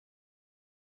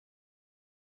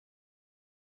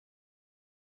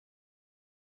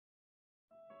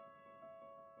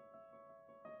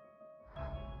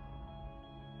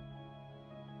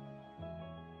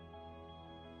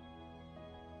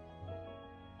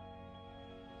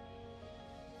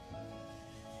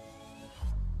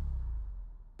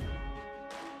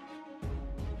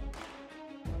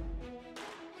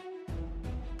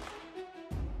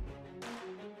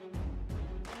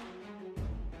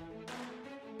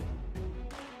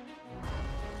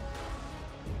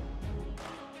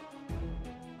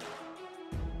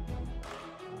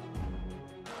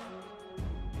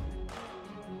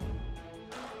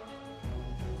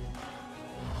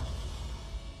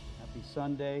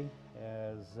Sunday.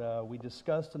 As we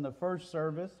discussed in the first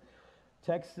service,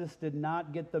 Texas did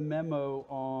not get the memo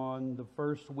on the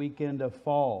first weekend of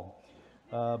fall.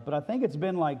 But I think it's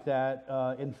been like that,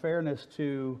 in fairness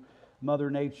to Mother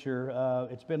Nature.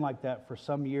 It's been like that for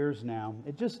some years now.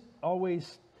 It just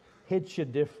always hits you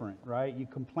different, right? You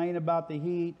complain about the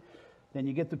heat, then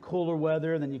you get the cooler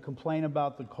weather, then you complain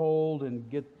about the cold and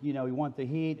you want the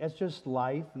heat. It's just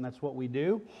life, and that's what we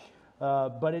do.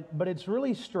 But it's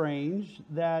really strange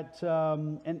that,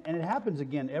 and it happens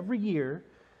again every year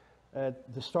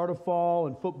at the start of fall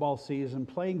and football season,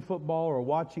 playing football or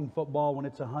watching football when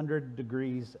it's 100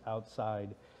 degrees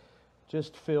outside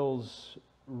just feels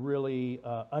really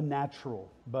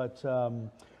unnatural. But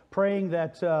praying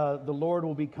that the Lord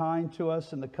will be kind to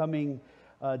us in the coming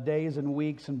days and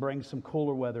weeks and bring some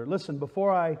cooler weather. Listen,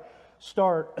 before I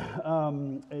start,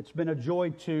 it's been a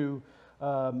joy to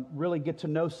really get to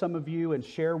know some of you and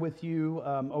share with you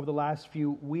over the last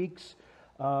few weeks.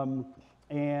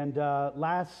 And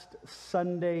last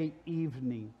Sunday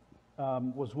evening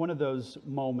was one of those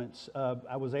moments.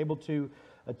 I was able to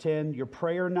attend your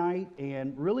prayer night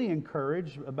and really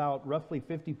encouraged. About roughly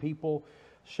 50 people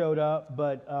showed up,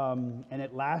 but and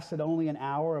it lasted only an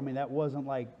hour. I mean, that wasn't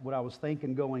like what I was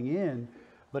thinking going in,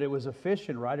 but it was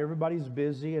efficient, right? Everybody's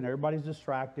busy and everybody's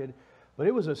distracted. But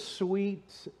it was a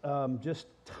sweet, just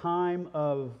time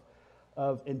of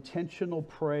intentional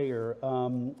prayer,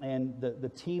 and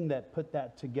the team that put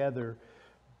that together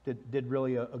did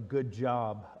really a good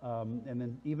job. And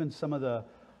then even some of the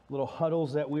little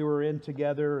huddles that we were in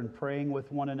together and praying with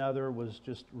one another was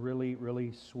just really,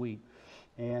 really sweet.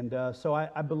 And so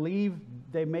I believe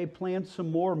they may plan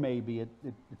some more, maybe. It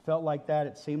felt like that.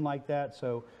 It seemed like that.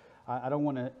 So I don't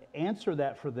want to answer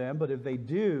that for them, but if they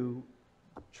do,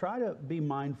 try to be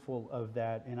mindful of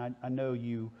that, and I know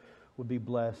you would be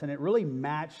blessed. And it really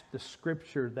matched the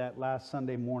scripture that last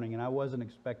Sunday morning, and I wasn't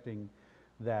expecting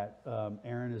that.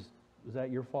 Aaron, is that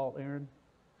your fault, Aaron?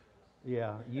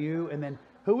 Yeah, you. And then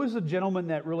who was the gentleman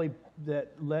that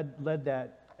led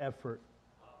that effort?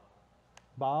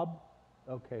 Bob?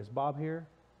 Okay, is Bob here?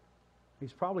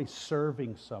 He's probably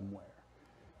serving somewhere.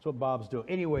 That's what Bob's doing.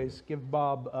 Anyways, give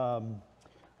Bob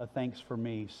a thanks for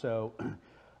me. So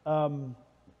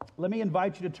let me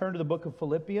invite you to turn to the book of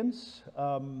Philippians.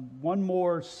 One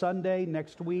more Sunday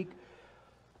next week,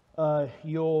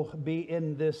 you'll be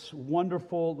in this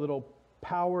wonderful little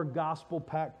power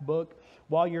gospel-packed book.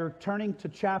 While you're turning to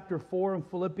chapter 4 in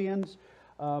Philippians,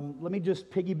 let me just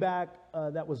piggyback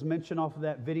that was mentioned off of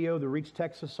that video, the Reach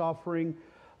Texas offering,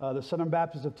 the Southern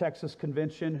Baptist of Texas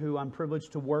Convention, who I'm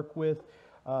privileged to work with.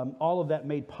 All of that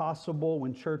made possible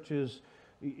when churches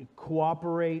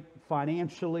cooperate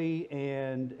financially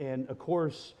and of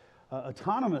course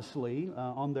autonomously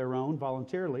on their own,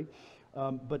 voluntarily,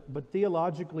 but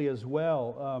theologically as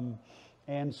well.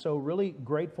 And so really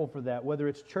grateful for that, whether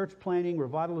it's church planning,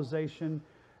 revitalization,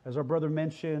 as our brother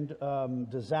mentioned,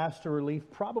 disaster relief,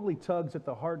 probably tugs at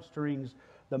the heartstrings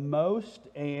the most,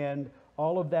 and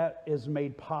all of that is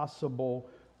made possible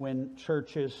when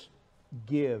churches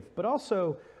give. But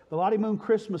also the Lottie Moon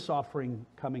Christmas offering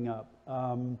coming up.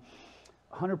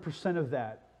 100% of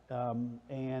that,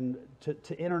 and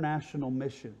to international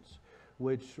missions,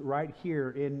 which right here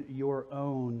in your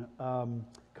own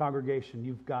congregation,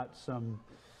 you've got some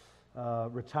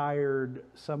retired,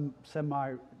 some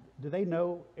semi. Do they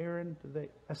know, Aaron?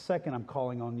 A second, I'm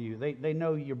calling on you. They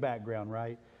know your background,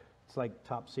 right? It's like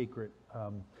top secret.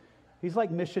 He's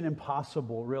like Mission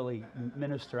Impossible, really,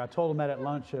 minister. I told him that at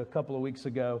lunch a couple of weeks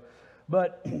ago.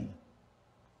 But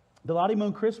the Lottie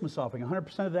Moon Christmas offering,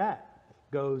 100% of that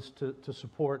goes to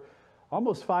support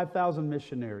almost 5,000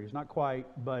 missionaries. Not quite,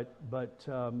 but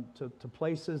to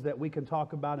places that we can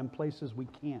talk about and places we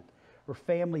can't, where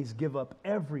families give up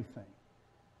everything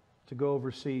to go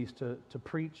overseas to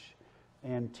preach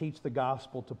and teach the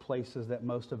gospel to places that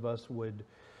most of us would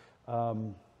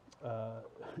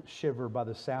shiver by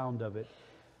the sound of it.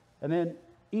 And then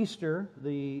Easter,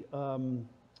 the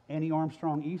Annie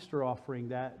Armstrong Easter offering,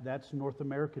 that's North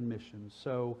American missions.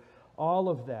 So all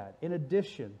of that, in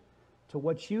addition to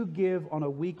what you give on a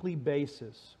weekly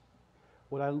basis.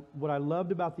 What I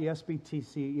loved about the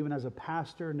SBTC, even as a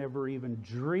pastor, never even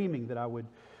dreaming that I would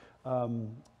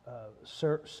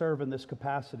serve in this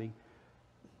capacity.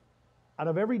 Out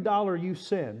of every dollar you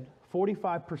send,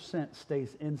 45%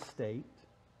 stays in state,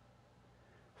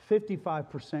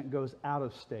 55% goes out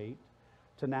of state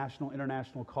to national,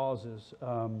 international causes.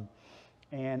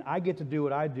 And I get to do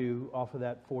what I do off of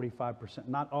that 45%.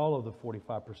 Not all of the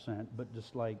 45%, but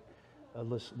just like a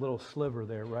little sliver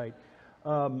there, right?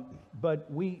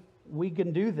 But we we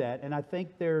can do that. And I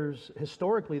think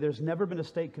historically, there's never been a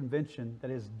state convention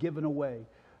that has given away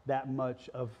that much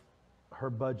of her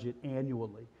budget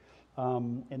annually.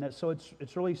 So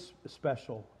it's really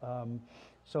special.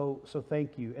 So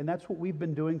thank you. And that's what we've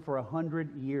been doing for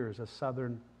 100 years as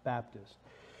Southern Baptist.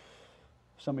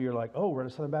 Some of you are like, oh, we're at a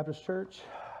Southern Baptist church?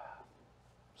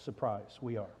 Surprise,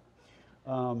 we are.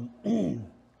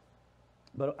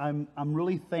 But I'm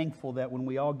really thankful that when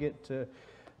we all get to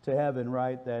heaven,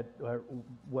 right, that,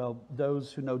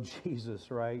 those who know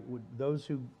Jesus, right, those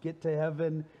who get to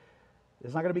heaven,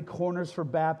 it's not going to be corners for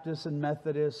Baptists and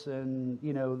Methodists and,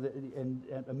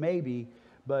 and maybe,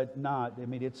 but not. I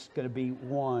mean, it's going to be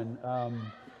one.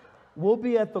 We'll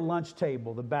be at the lunch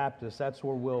table, the Baptists. That's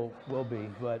where we'll be.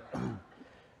 But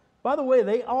by the way,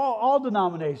 they all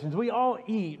denominations, we all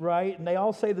eat, right? And they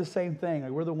all say the same thing.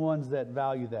 Like, we're the ones that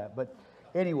value that. But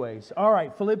anyways, all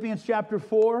right, Philippians chapter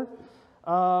 4,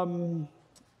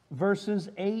 verses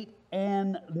 8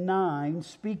 and 9,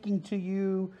 speaking to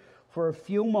you for a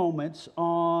few moments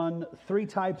on three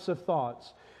types of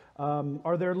thoughts.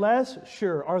 Are there less?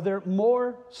 Sure. Are there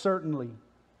more? Certainly.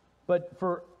 But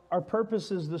for our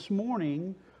purposes this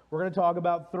morning, we're going to talk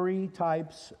about three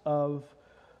types of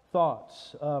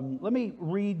thoughts. Let me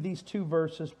read these two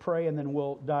verses, pray, and then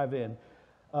we'll dive in.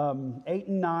 8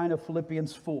 and 9 of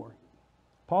Philippians 4.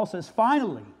 Paul says,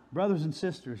 finally, brothers and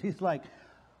sisters, he's like,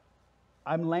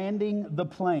 I'm landing the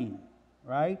plane,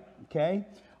 right? Okay?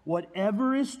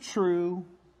 Whatever is true,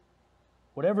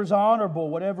 whatever is honorable,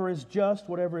 whatever is just,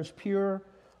 whatever is pure,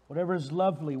 whatever is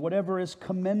lovely, whatever is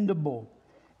commendable,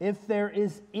 if there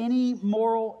is any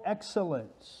moral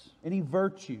excellence, any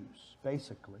virtues,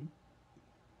 basically,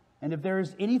 and if there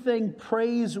is anything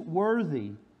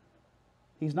praiseworthy,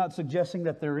 he's not suggesting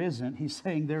that there isn't, he's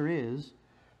saying there is.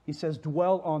 He says,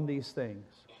 dwell on these things.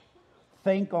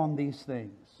 Think on these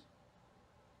things.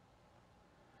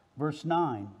 Verse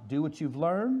 9, do what you've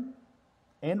learned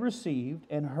and received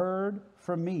and heard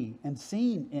from me and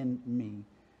seen in me.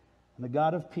 And the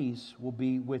God of peace will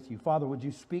be with you. Father, would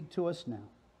you speak to us now?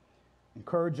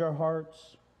 Encourage our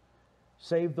hearts.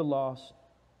 Save the lost.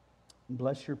 And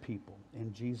bless your people.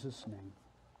 In Jesus' name,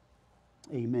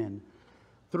 amen.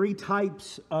 Three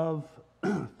types of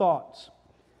thoughts.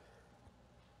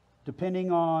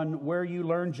 Depending on where you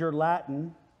learned your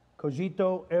Latin,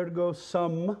 cogito ergo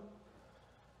sum,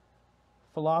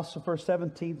 philosopher,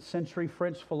 17th century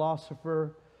French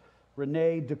philosopher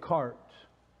René Descartes.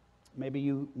 Maybe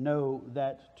you know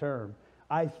that term.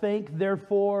 I think,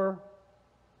 therefore,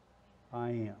 I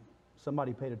am.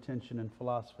 Somebody paid attention in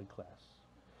philosophy class.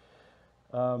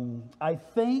 I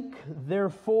think,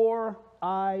 therefore,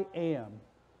 I am.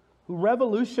 Who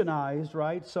revolutionized,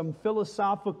 right, some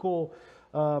philosophical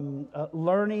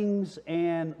learnings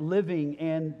and living,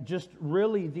 and just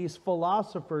really these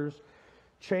philosophers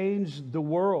changed the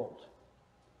world.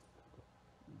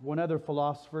 One other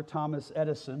philosopher, Thomas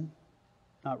Edison,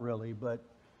 not really, but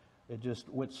it just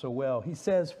went so well. He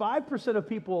says 5% of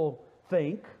people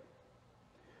think,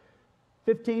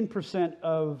 10%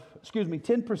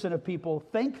 of people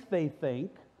think they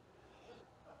think,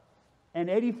 and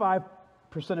 85%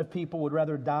 of people would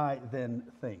rather die than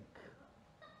think.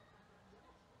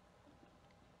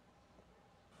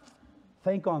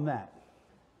 Think on that.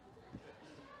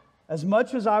 As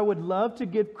much as I would love to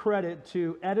give credit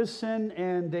to Edison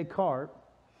and Descartes,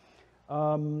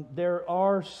 there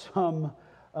are some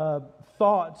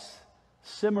thoughts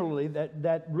similarly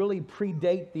that really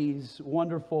predate these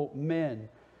wonderful men.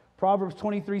 Proverbs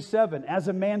 23:7, as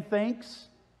a man thinks,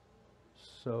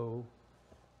 so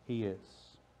he is.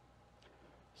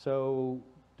 So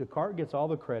Descartes gets all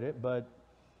the credit, but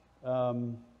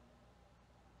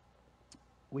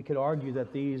we could argue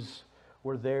that these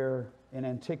were there in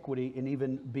antiquity and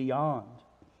even beyond.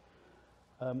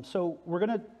 So we're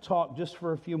going to talk just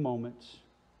for a few moments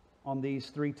on these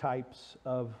three types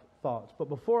of thoughts. But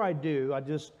before I do, I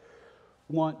just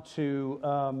want to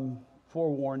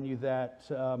forewarn you that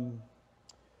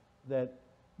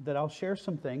I'll share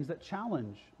some things that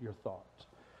challenge your thoughts.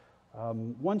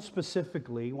 One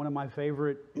specifically, one of my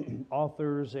favorite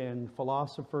authors and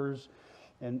philosophers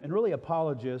and really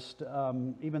apologists,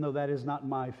 even though that is not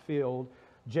my field,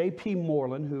 J.P.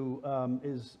 Moreland, who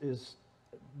is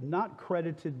not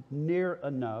credited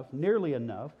nearly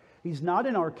enough. He's not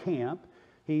in our camp.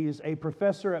 He's a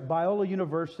professor at Biola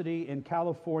University in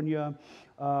California,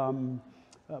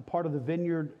 part of the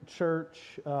Vineyard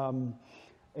Church.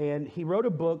 And he wrote a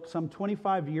book some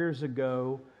 25 years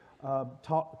ago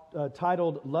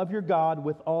titled Love Your God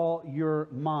with All Your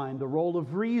Mind, the Role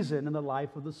of Reason in the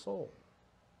Life of the Soul.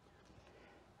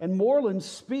 And Moreland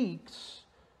speaks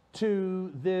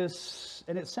to this,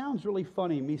 and it sounds really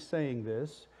funny me saying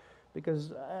this,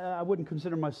 because I wouldn't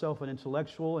consider myself an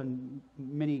intellectual, and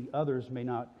many others may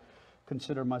not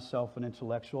consider myself an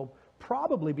intellectual,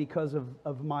 probably because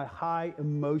of my high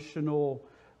emotional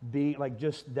being, like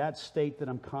just that state that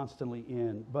I'm constantly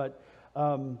in. But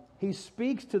he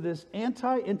speaks to this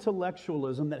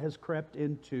anti-intellectualism that has crept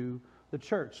into the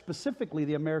church, specifically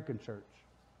the American church,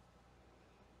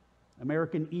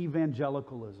 American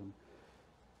evangelicalism.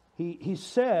 He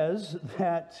says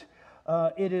that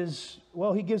it is,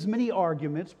 well, he gives many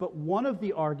arguments, but one of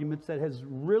the arguments that has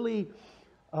really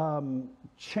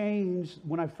changed,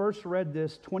 when I first read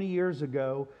this 20 years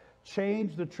ago,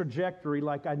 changed the trajectory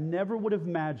like I never would have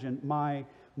imagined my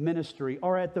ministry,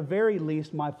 or at the very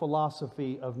least, my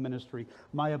philosophy of ministry,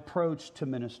 my approach to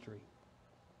ministry.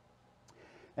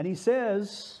 And he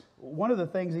says, one of the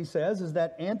things he says is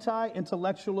that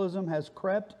anti-intellectualism has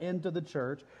crept into the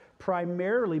church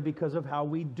primarily because of how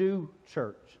we do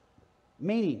church.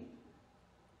 Meaning,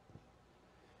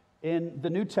 in the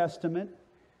New Testament,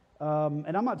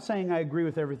 and I'm not saying I agree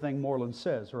with everything Moreland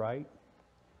says, right?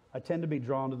 I tend to be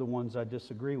drawn to the ones I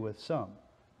disagree with some,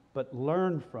 but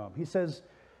learn from. He says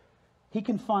he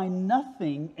can find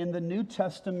nothing in the New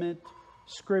Testament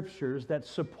scriptures that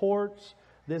supports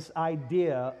this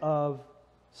idea of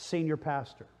senior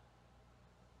pastor.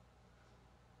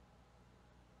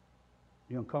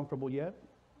 You uncomfortable yet?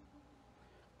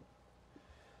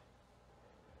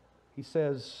 He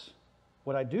says,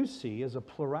 what I do see is a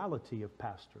plurality of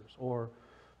pastors or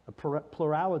a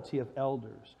plurality of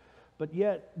elders. But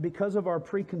yet, because of our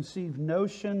preconceived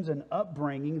notions and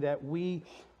upbringing, that we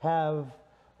have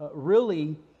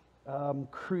really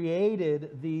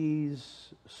created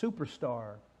these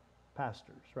superstar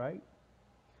pastors, right?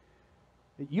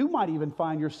 You might even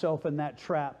find yourself in that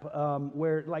trap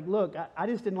where, like, look, I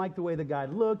just didn't like the way the guy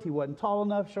looked. He wasn't tall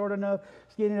enough, short enough,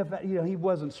 skinny enough. You know, he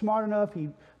wasn't smart enough. He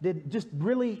did just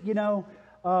really,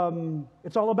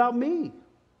 it's all about me.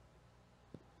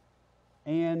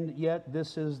 And yet,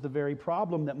 this is the very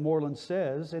problem that Moreland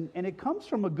says, and it comes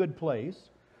from a good place,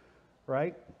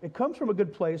 right? It comes from a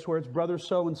good place where it's Brother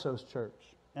So-and-so's church.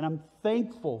 And I'm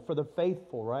thankful for the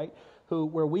faithful, right?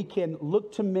 Where we can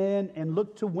look to men and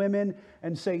look to women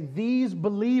and say, these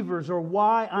believers are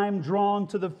why I'm drawn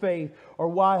to the faith, or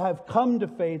why I've come to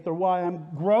faith, or why I'm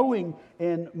growing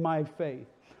in my faith.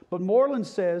 But Moreland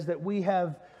says that we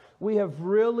have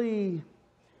really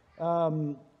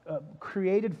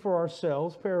created for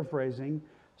ourselves, paraphrasing,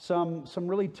 some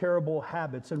really terrible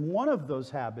habits. And one of those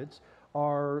habits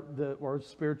are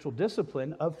spiritual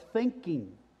discipline of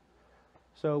thinking.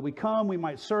 So we come, we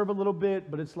might serve a little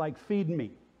bit, but it's like, feed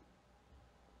me,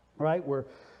 right? We're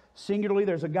singularly,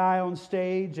 there's a guy on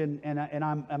stage, and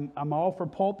I'm all for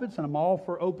pulpits, and I'm all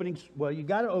for opening. Well, you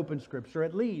got to open Scripture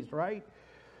at least, right?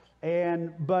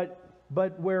 But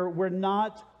we're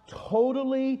not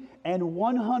totally and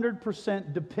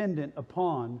 100% dependent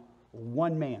upon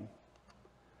one man.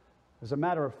 As a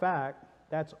matter of fact,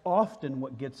 that's often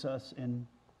what gets us in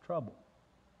trouble.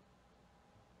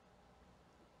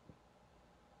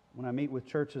 When I meet with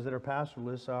churches that are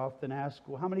pastorless, I often ask,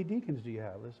 well, how many deacons do you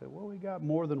have? They say, well, we got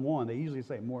more than one. They usually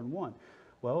say more than one.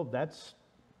 Well, that's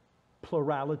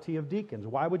plurality of deacons.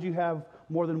 Why would you have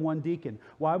more than one deacon?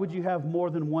 Why would you have more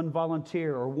than one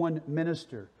volunteer or one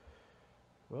minister?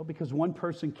 Well, because one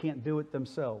person can't do it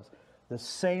themselves. The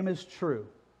same is true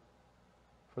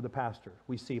for the pastor.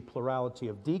 We see a plurality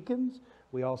of deacons.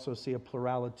 We also see a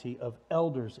plurality of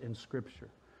elders in Scripture.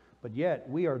 But yet,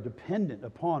 we are dependent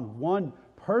upon one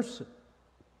person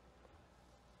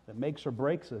that makes or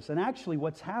breaks us. And actually,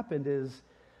 what's happened is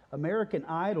American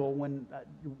Idol, when,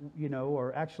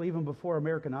 or actually even before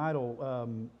American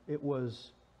Idol, it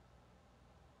was,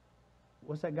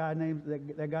 what's that guy name?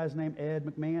 That guy's name, Ed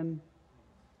McMahon?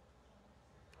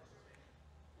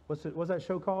 What's that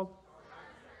show called?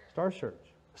 Star Search.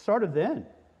 Started then.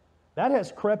 That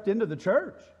has crept into the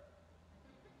church.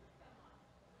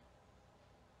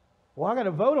 Well, I got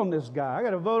to vote on this guy. I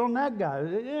got to vote on that guy.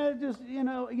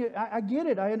 I get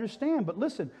it. I understand. But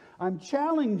listen, I'm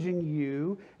challenging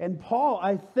you. And Paul,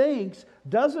 I think,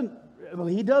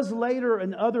 he does later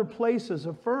in other places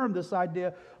affirm this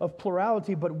idea of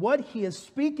plurality. But what he is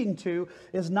speaking to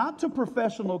is not to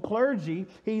professional clergy.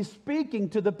 He's speaking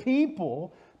to the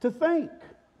people to think.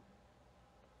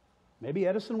 Maybe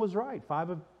Edison was right.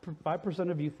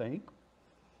 5% of you think.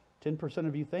 10%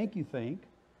 of you think.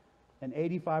 And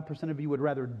 85% of you would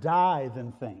rather die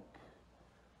than think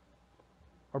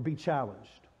or be challenged.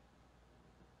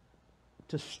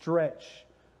 To stretch,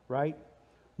 right?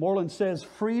 Moreland says,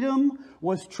 freedom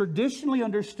was traditionally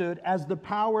understood as the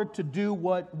power to do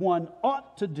what one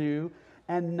ought to do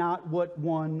and not what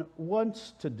one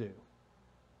wants to do.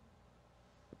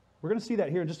 We're going to see that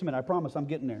here in just a minute. I promise I'm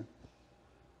getting there.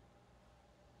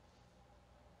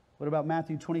 What about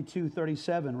Matthew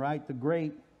 22:37, right? The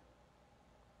great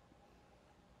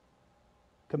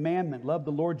commandment, love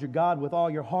the Lord your God with all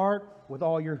your heart, with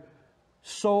all your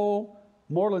soul.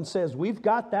 Moreland says, we've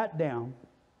got that down,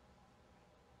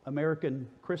 American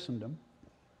Christendom.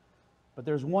 But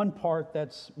there's one part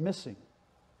that's missing.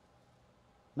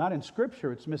 Not in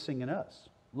Scripture, it's missing in us.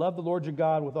 Love the Lord your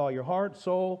God with all your heart,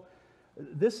 soul.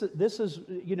 This is,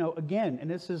 again,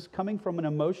 and this is coming from an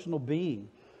emotional being,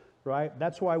 right?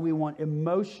 That's why we want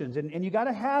emotions. And you got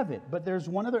to have it. But there's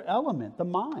one other element, the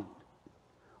mind.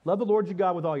 Love the Lord your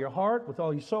God with all your heart, with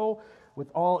all your soul, with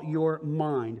all your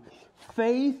mind.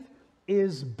 Faith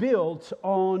is built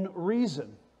on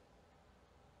reason.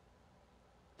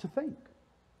 To think.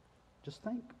 Just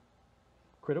think.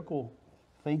 Critical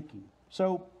thinking.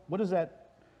 So, what does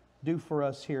that do for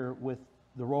us here with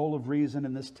the role of reason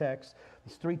in this text?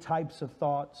 These three types of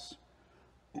thoughts.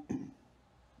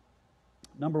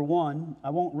 Number one,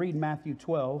 I won't read Matthew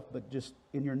 12, but just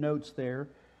in your notes there.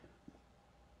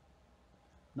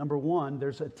 Number one,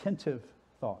 there's attentive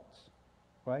thoughts,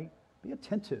 right? Be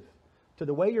attentive to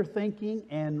the way you're thinking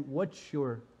and what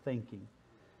you're thinking.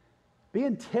 Be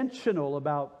intentional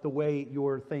about the way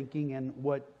you're thinking and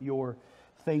what you're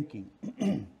thinking.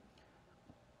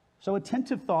 So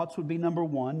attentive thoughts would be number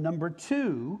one. Number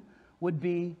two would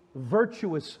be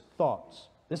virtuous thoughts.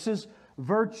 This is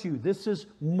virtue. This is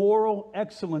moral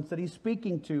excellence that he's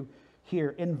speaking to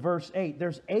here in verse 8.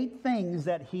 There's 8 things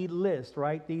that he lists,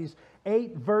 right? These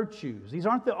 8 virtues. These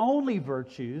aren't the only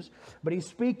virtues, but he's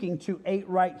speaking to 8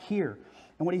 right here.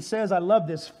 And when he says, I love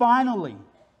this, finally,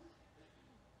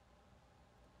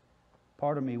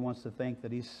 part of me wants to think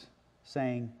that he's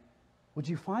saying, would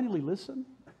you finally listen?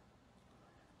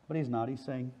 But he's not. He's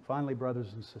saying, finally,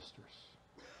 brothers and sisters,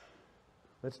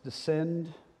 let's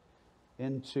descend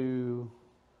into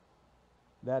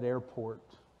that airport.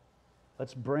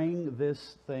 Let's bring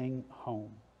this thing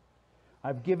home.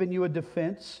 I've given you a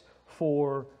defense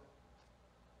for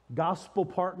gospel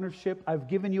partnership. I've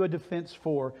given you a defense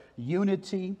for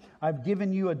unity. I've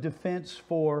given you a defense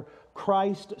for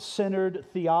Christ-centered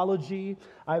theology.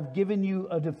 I've given you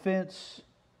a defense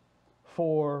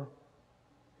for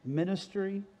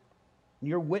ministry,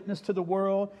 your witness to the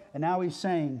world. And now he's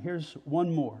saying, here's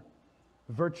one more,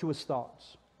 virtuous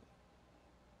thoughts.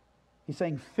 He's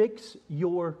saying, fix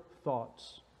your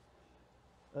thoughts.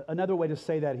 Another way to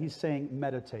say that, he's saying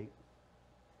meditate.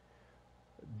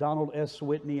 Donald S.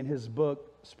 Whitney, in his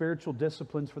book, Spiritual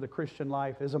Disciplines for the Christian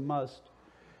Life is a Must,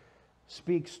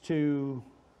 speaks to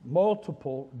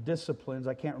multiple disciplines.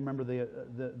 I can't remember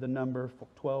the number,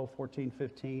 12, 14,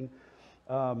 15.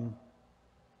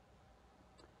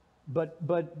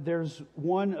 But there's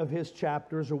one of his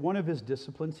chapters or one of his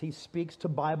disciplines, he speaks to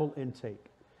Bible intake.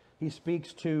 He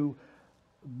speaks to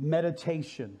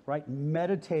meditation, right?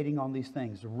 Meditating on these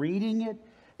things. Reading it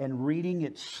and reading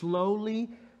it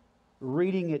slowly,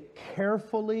 reading it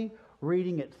carefully,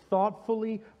 reading it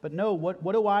thoughtfully. But no,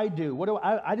 what do I do?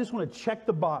 I just want to check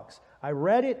the box. I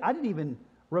read it. I don't even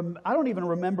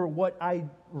remember what I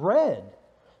read.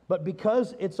 But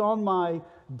because it's on my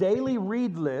daily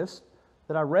read list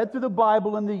that I read through the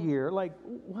Bible in the year, like,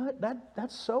 what?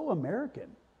 That's so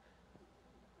American.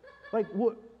 Like,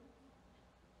 what?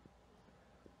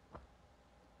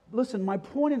 Listen, my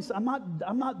point is, I'm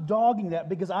not dogging that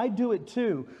because I do it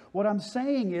too. What I'm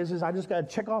saying is I just got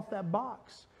to check off that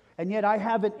box. And yet I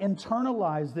haven't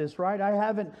internalized this, right? I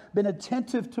haven't been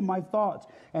attentive to my thoughts.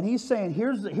 And he's saying,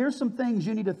 here's some things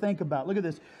you need to think about. Look at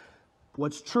this.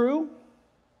 What's true,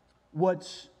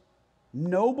 what's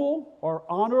noble or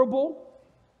honorable,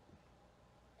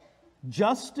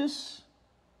 justice,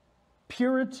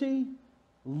 purity,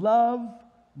 love,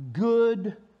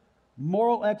 good,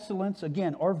 moral excellence,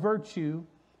 again, or virtue,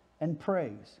 and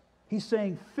praise. He's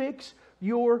saying, fix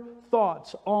your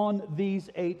thoughts on these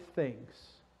 8 things.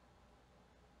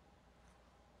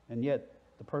 And yet,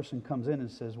 the person comes in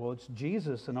and says, well, it's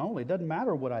Jesus and only. It doesn't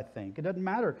matter what I think. It doesn't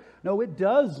matter. No, it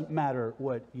does matter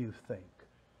what you think.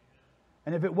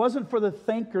 And if it wasn't for the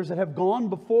thinkers that have gone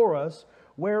before us,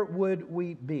 where would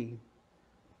we be?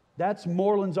 That's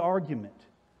Moreland's argument.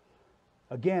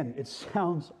 Again, it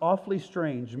sounds awfully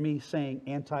strange, me saying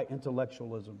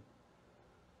anti-intellectualism.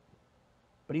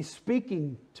 But he's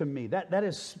speaking to me. That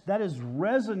is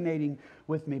resonating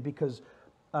with me because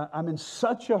I'm in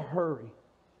such a hurry.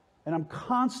 And I'm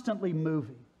constantly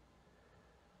moving.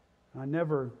 I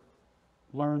never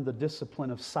learn the discipline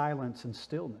of silence and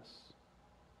stillness.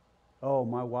 Oh,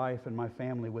 my wife and my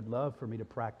family would love for me to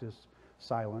practice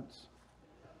silence.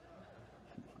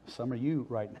 Some of you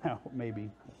right now, maybe.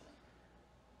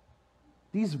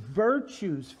 These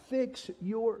virtues, fix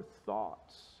your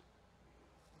thoughts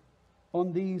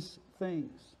on these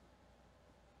things.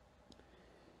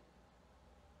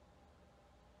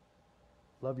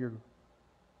 Love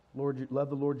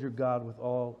the Lord your God with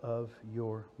all of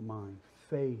your mind.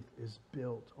 Faith is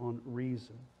built on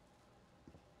reason.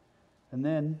 And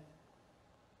then,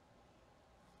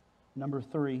 number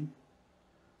 3,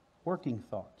 working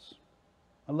thoughts.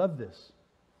 I love this.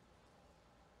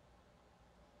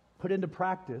 Put into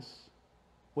practice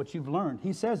what you've learned.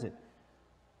 He says it.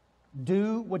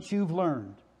 Do what you've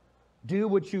learned. Do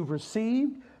what you've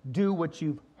received. Do what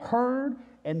you've heard.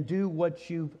 And do what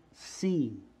you've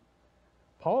seen.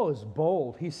 Paul is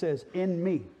bold. He says, in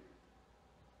me.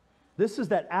 This is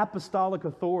that apostolic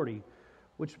authority,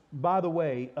 which, by the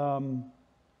way,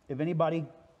 if anybody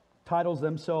titles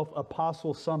themselves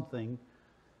apostle something,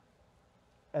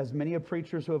 as many of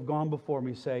preachers who have gone before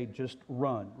me say, just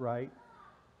run, right?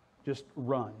 Just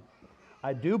run.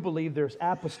 I do believe there's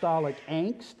apostolic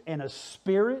angst and a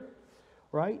spirit,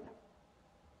 right?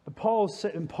 But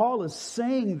Paul is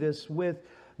saying this with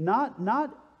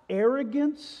not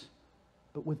arrogance,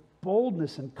 but with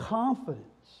boldness and confidence.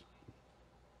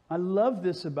 I love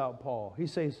this about Paul. He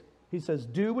says,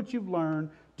 do what you've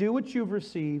learned, do what you've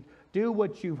received, do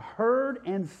what you've heard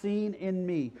and seen in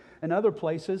me. In other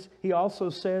places, he also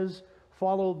says,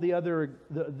 follow the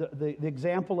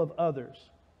example of others.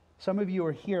 Some of you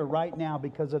are here right now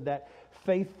because of that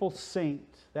faithful saint,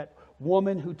 that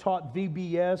woman who taught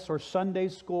VBS or Sunday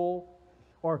school,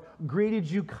 or greeted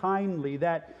you kindly,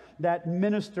 that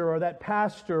minister or that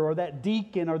pastor or that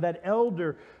deacon or that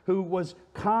elder who was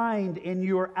kind in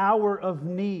your hour of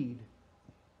need.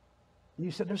 And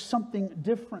you said, there's something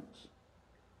different.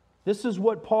 This is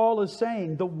what Paul is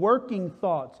saying, the working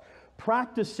thoughts,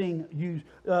 practicing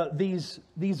these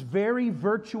very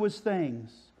virtuous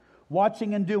things,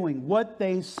 watching and doing. What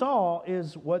they saw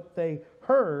is what they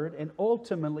heard, and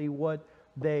ultimately what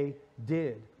they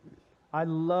did. I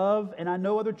love, and I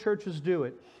know other churches do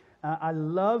it, I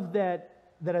love that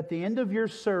at the end of your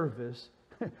service,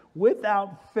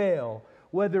 without fail,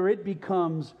 whether it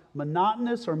becomes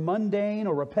monotonous or mundane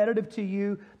or repetitive to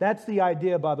you, that's the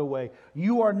idea, by the way.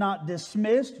 You are not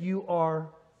dismissed, you are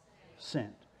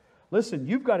sent. Listen,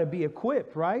 you've got to be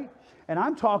equipped, right? And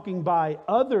I'm talking by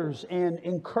others and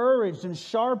encouraged and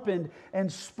sharpened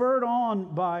and spurred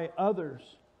on by others.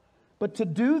 But to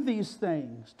do these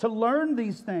things, to learn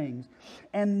these things,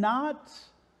 and not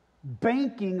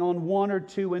banking on one or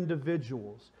two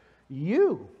individuals.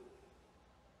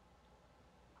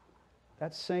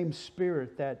 That same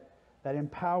spirit that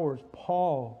empowers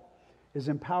Paul is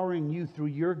empowering you through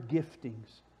your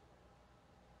giftings.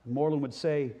 Moreland would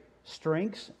say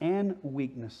strengths and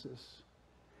weaknesses.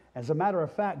 As a matter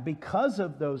of fact, because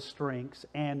of those strengths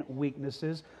and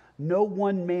weaknesses, no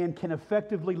one man can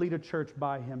effectively lead a church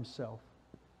by himself.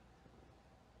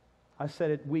 I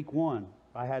said it week 1.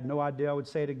 I had no idea I would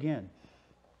say it again.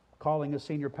 Calling a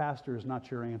senior pastor is not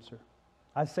your answer.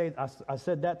 I said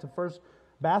that to First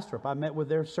Bastrop. I met with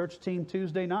their search team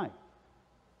Tuesday night.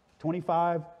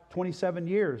 25, 27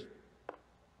 years.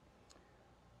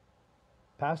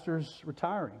 Pastor's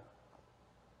retiring.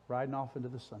 Riding off into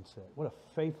the sunset. What a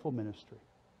faithful ministry.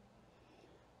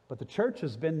 But the church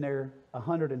has been there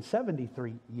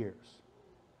 173 years.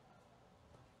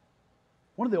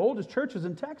 One of the oldest churches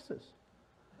in Texas.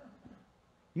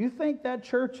 You think that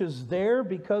church is there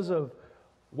because of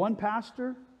one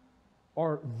pastor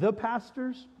or the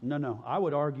pastors? No. I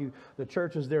would argue the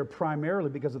church is there primarily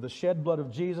because of the shed blood of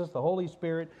Jesus, the Holy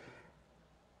Spirit,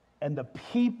 and the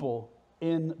people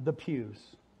in the pews.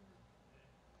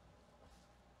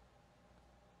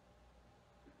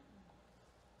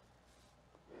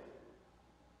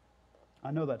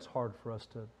 I know that's hard for us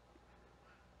to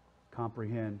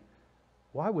comprehend.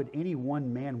 Why would any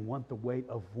one man want the weight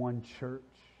of one church?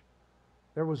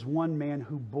 There was one man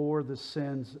who bore the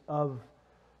sins of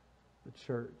the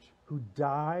church, who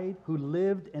died, who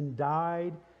lived and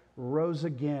died, rose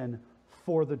again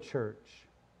for the church.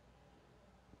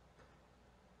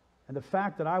 And the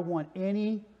fact that I want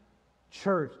any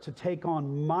church to take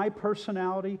on my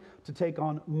personality, to take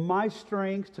on my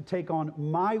strengths, to take on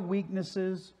my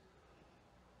weaknesses,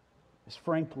 is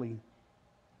frankly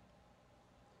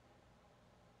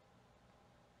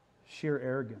sheer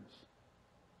arrogance.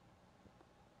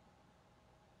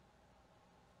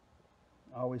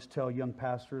 I always tell young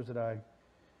pastors that I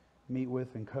meet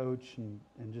with and coach and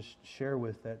just share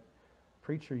with that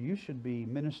Preacher, you should be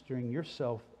ministering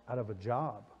yourself out of a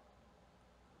job,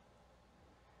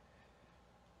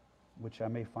 which I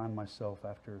may find myself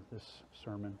after this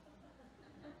sermon.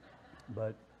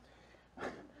 But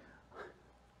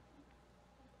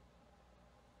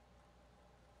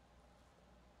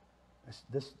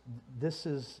this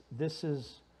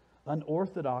is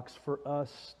unorthodox for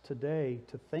us today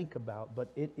to think about,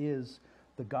 but it is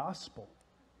the gospel.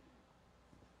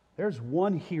 There's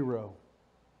one hero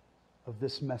of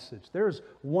this message. There's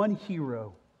one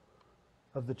hero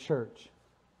of the church.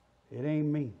 It ain't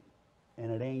me,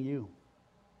 and it ain't you.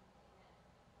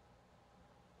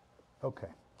 Okay.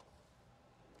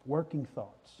 Working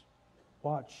thoughts.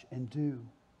 Watch and do.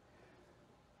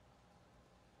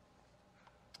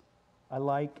 I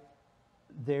like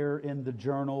there in the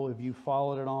journal, if you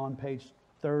followed it on page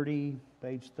 30,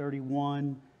 page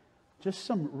 31, just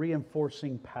some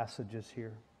reinforcing passages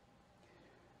here.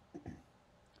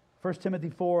 1 Timothy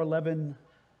 4, 11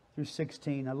 through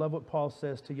 16. I love what Paul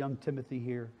says to young Timothy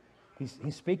here.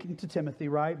 He's speaking to Timothy,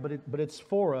 right? But it's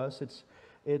for us.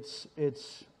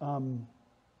 It's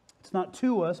not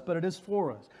to us, but it is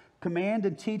for us. Command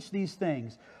and teach these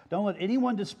things. Don't let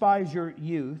anyone despise your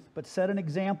youth, but set an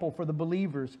example for the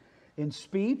believers in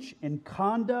speech, in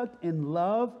conduct, in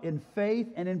love, in faith,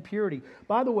 and in purity.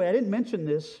 By the way, I didn't mention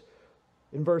this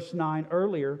in verse 9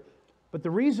 earlier, but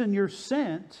the reason you're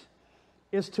sent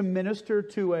is to minister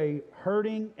to a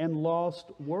hurting and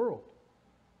lost world.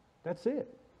 That's it.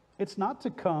 It's not to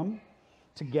come,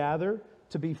 to gather,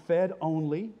 to be fed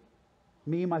only,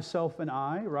 me, myself, and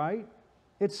I, right?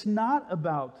 It's not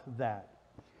about that.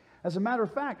 As a matter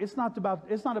of fact, it's not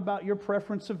about your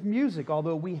preference of music,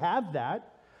 although we have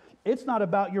that. It's not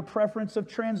about your preference of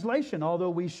translation, although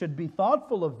we should be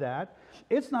thoughtful of that.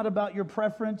 It's not about your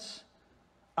preference,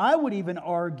 I would even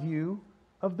argue,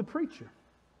 of the preacher.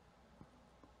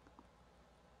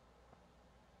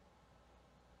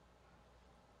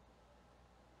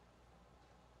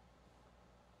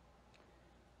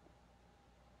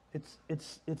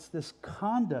 It's this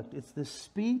conduct, it's this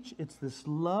speech, it's this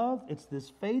love, it's this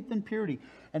faith and purity.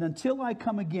 And until I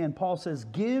come again, Paul says,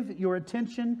 give your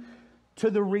attention to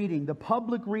the reading, the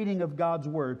public reading of God's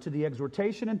Word, to the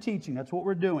exhortation and teaching. That's what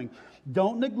we're doing.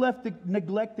 Don't neglect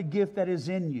the gift that is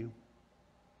in you.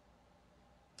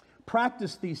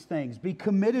 Practice these things. Be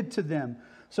committed to them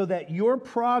so that your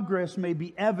progress may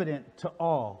be evident to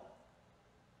all.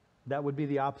 That would be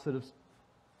the opposite of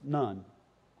none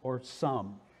or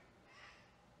some.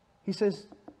 He says,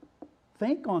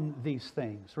 think on these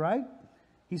things, right?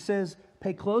 He says,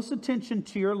 pay close attention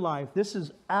to your life. This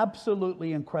is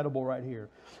absolutely incredible right here.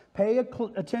 Pay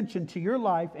attention to your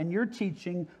life and your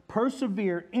teaching.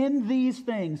 Persevere in these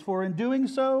things, for in doing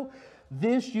so,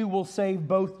 this you will save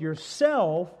both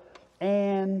yourself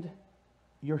and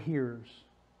your hearers.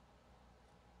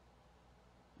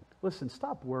 Listen,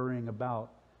 stop worrying about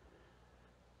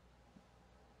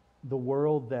the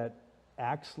world that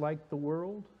acts like the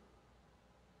world.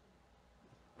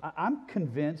 I'm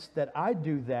convinced that I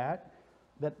do that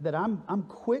I'm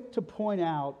quick to point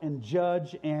out and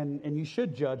judge, and you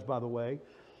should judge, by the way,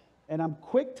 and I'm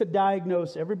quick to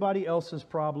diagnose everybody else's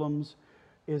problems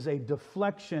is a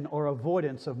deflection or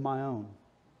avoidance of my own.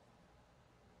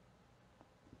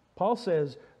 Paul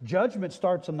says judgment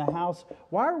starts in the house.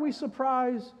 Why are we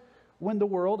surprised when the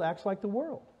world acts like the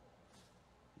world?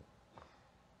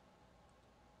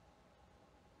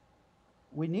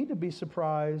 We need to be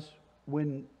surprised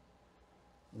when,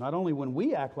 not only when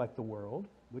we act like the world,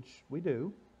 which we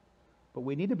do, but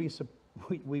we need to be,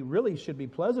 we really should be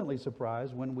pleasantly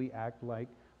surprised when we act like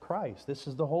Christ. This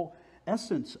is the whole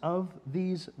essence of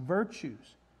these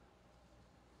virtues.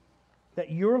 That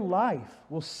your life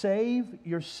will save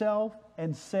yourself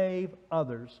and save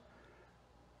others.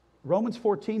 Romans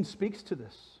 14 speaks to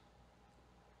this.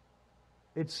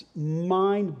 It's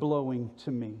mind-blowing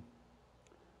to me.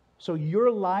 So your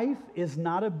life is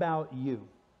not about you.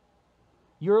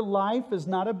 Your life is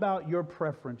not about your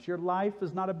preference. Your life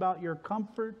is not about your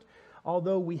comfort.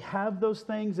 Although we have those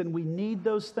things and we need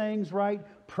those things, right?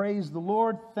 Praise the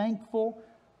Lord, thankful.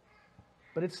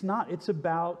 But it's not. It's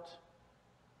about,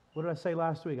 what did I say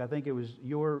last week? I think it was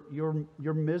your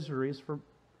miseries for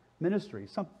ministry,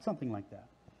 something like that.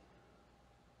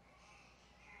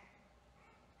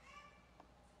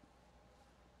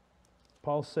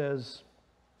 Paul says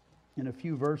in a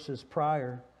few verses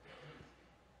prior,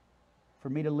 for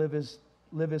me to live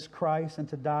as Christ and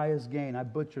to die as gain. I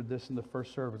butchered this in the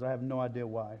first service. I have no idea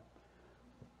why.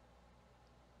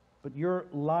 But your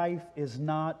life is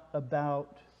not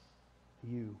about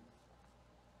you.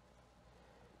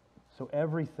 So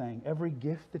everything, every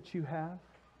gift that you have,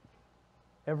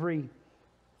 every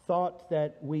thought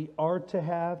that we are to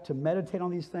have, to meditate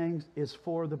on these things, is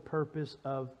for the purpose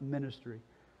of ministry.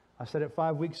 I said it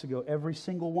 5 weeks ago. Every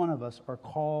single one of us are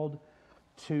called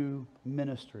to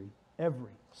ministry.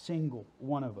 Every single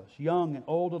one of us, young and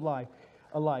old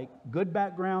alike, good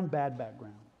background, bad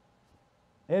background,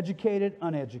 educated,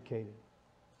 uneducated.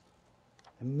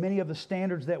 And many of the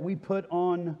standards that we put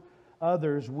on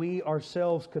others, we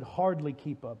ourselves could hardly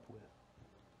keep up with.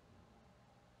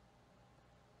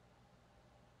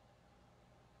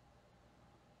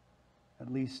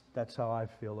 At least that's how I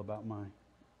feel about my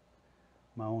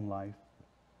own life.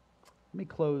 Let me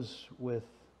close with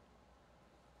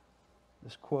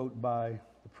this quote by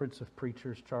the Prince of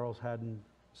Preachers, Charles Haddon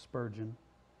Spurgeon.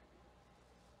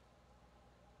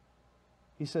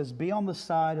 He says, "Be on the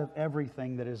side of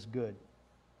everything that is good."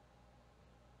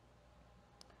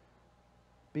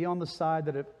 Be on the side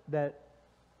that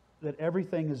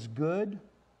everything is good,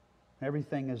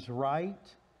 everything is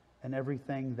right, and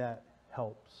everything that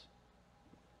helps.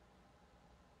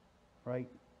 Right?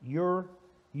 Your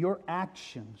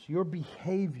actions, your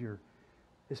behavior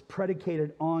is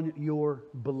predicated on your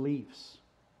beliefs.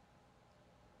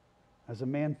 As a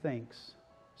man thinks,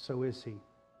 so is he.